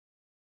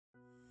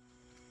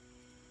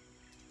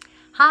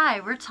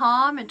Hi, we're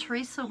Tom and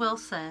Teresa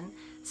Wilson,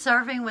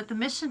 serving with the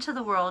Mission to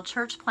the World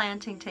church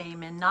planting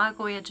team in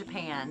Nagoya,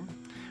 Japan.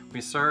 We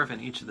serve in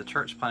each of the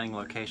church planting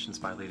locations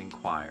by leading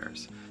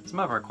choirs. Some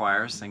of our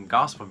choirs sing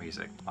gospel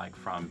music, like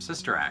from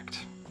Sister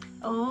Act.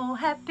 Oh,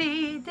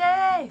 happy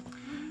day!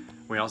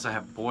 We also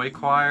have boy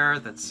choir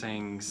that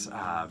sings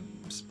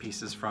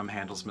pieces from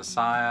Handel's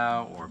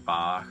Messiah or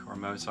Bach or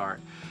Mozart.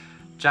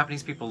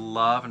 Japanese people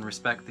love and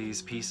respect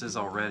these pieces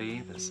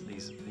already,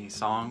 these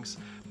songs,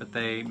 but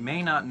they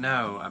may not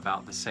know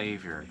about the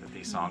Savior that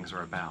these songs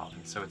are about.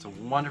 And so it's a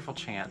wonderful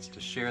chance to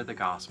share the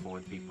gospel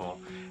with people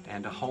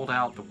and to hold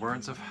out the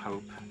words of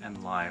hope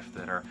and life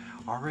that are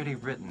already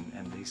written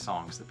in these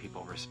songs that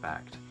people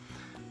respect.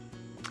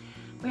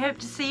 We hope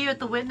to see you at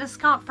the Witness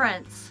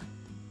Conference.